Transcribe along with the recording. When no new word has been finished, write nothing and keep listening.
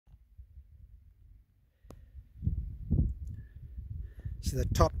to the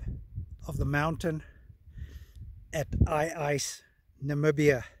top of the mountain at Ai-Ais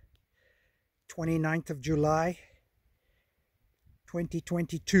Namibia, 29th of July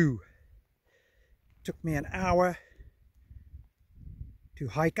 2022. Took me an hour to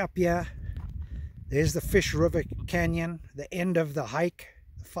hike up here. There's the Fish River Canyon, the end of the hike,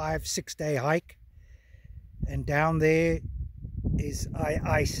 the 5-6 day hike, and down there is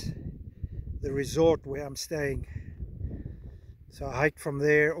Ai-Ais, the resort where I'm staying. So I hiked from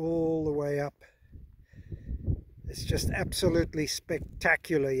there all the way up. It's just absolutely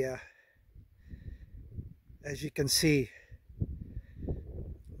spectacular here. As you can see,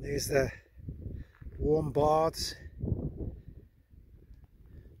 there's the warm baths,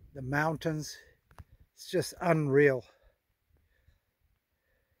 the mountains. It's just unreal.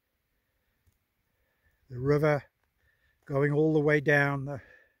 The river going all the way down.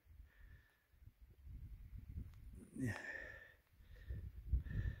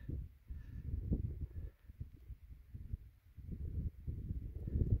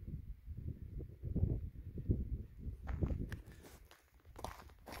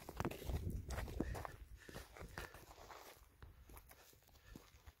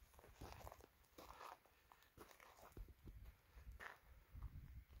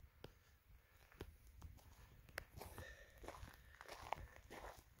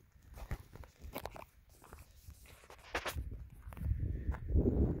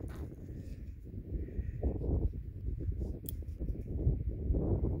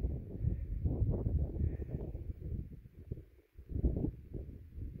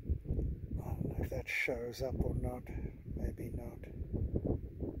 If that shows up or not, maybe not.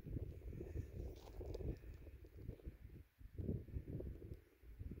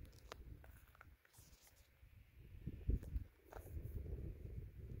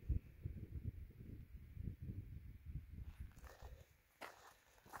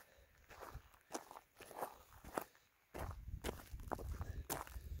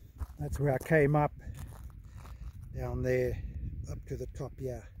 That's where I came up, down there, up to the top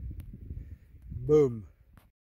here. Boom.